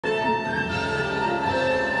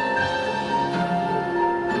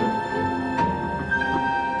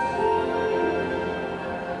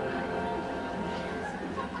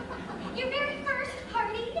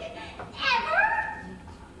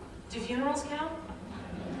know?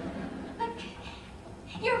 But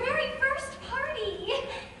your very first party.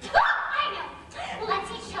 Oh, I know.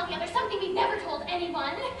 Let's each tell the other something we've never told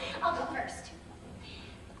anyone. I'll go first.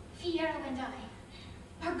 Fierro and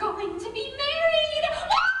I are going to be married.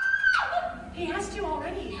 He asked you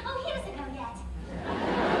already. Oh, he doesn't know yet.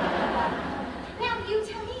 Now you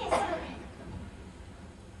tell me a secret.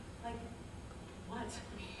 Like, what?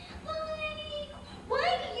 Like,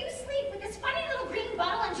 why do you sleep with this funny little green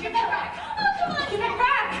bottle under your pillow? Oh, come on, Give it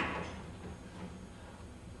back!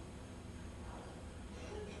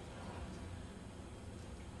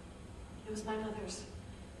 It was my mother's.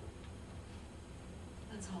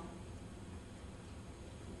 That's all.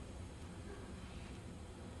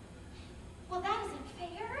 Well, that isn't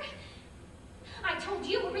fair. I told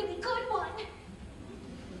you a really good one.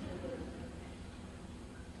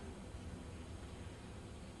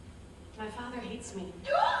 My father hates me.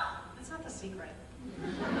 That's not the secret.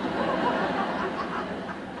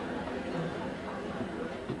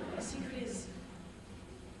 The secret is,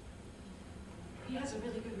 he has a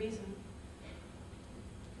really good reason.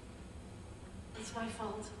 It's my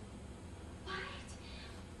fault. What?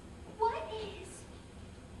 What is?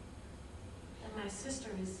 That my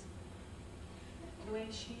sister is the way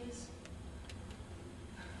she is.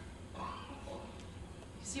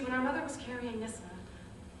 You see, when our mother was carrying Nissa,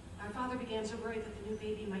 our father began to worry that the new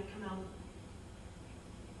baby might come out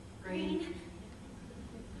green.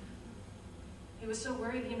 He was so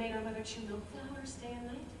worried he made our mother chew milk flowers day and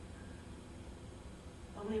night.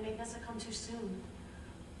 Only it made Nissa come too soon,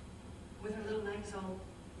 with her little legs all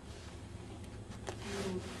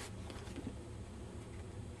blue.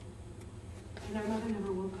 And our mother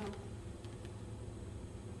never woke up.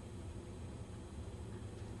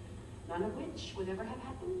 None of which would ever have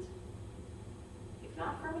happened if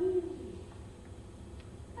not for me.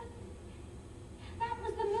 But that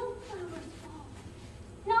was the milk flower's fault,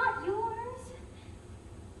 not yours.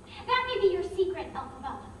 That may be your secret,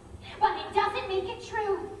 Elphaba, but it doesn't make it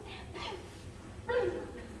true.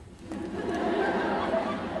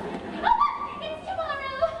 It's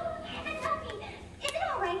tomorrow. And Elfie, is it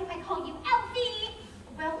all right if I call you Elfie?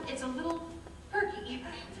 Well, it's a little perky.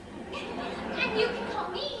 And you can call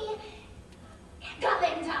me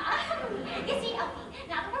Galinda. You see, Elfie,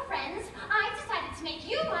 now that we're friends, I've decided to make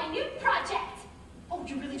you my new project. Oh,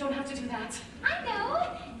 you really don't have to do that. I know.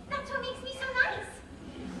 That's what makes me so nice.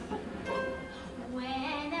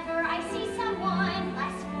 Whenever I see someone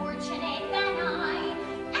less fortunate than I,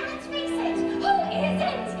 and let's face it, who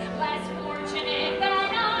isn't less fortunate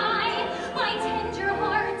than I? My tender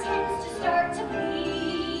heart tends to start to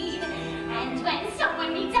bleed. And when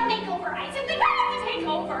someone needs a makeover, I simply have to take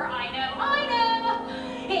over. I know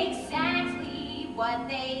exactly what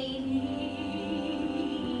they need.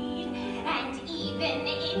 And even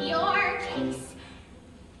in your case,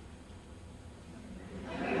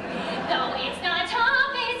 though it's not a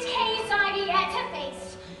toughest case I've yet to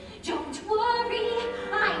face, don't worry,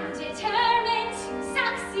 I'm determined to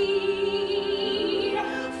succeed.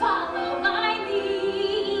 Follow my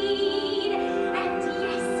lead, and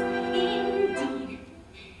yes, indeed,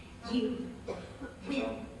 you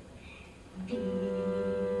will be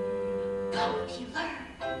popular.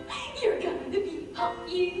 You're gonna be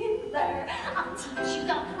popular. I'll teach you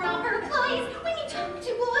the proper ploys when you talk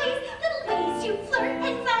to boys, little ways you flirt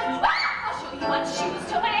and flatter. I'll show you what shoes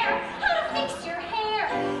to wear, how to fix your hair,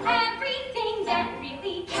 everything that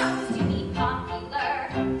really counts to be popular.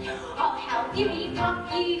 I'll help you be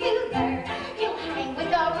popular. You'll hang with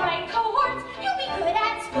the right cohorts. You'll be good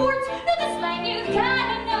at sports. Know the slang you've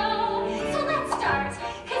gotta know. So let's start,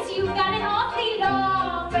 'cause you've got an awfully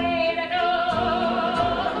long way to go.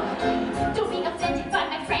 Don't be offended by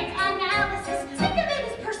my frank analysis. Think of it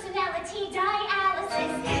as personality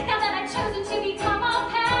dialysis. Now that I've chosen to become a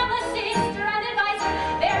palimpsest or an advisor,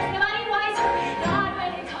 there's nobody wiser. Not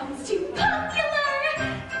when it comes to popular.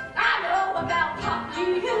 I know about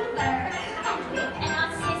popular. And with an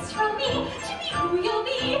assist from me to be who you'll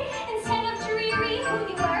be instead of dreary who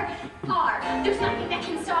you were. There's nothing that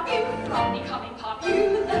can stop you from becoming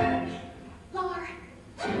popular. Lar.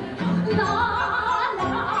 La, la,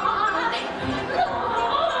 la, la.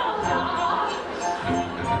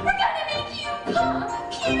 We're gonna make you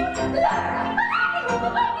popular.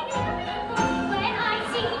 When I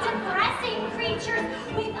see depressing creatures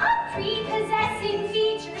with unprepossessing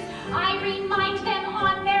features, I remind them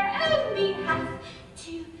on their own behalf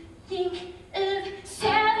to think of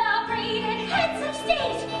celebrated heads of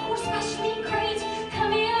state or specially great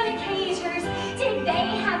communicators. Did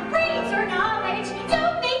they have brains or knowledge?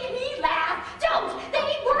 Don't make me laugh. Don't.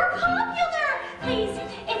 They were popular. Please,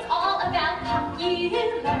 it's all about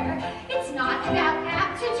popular. It's not talk about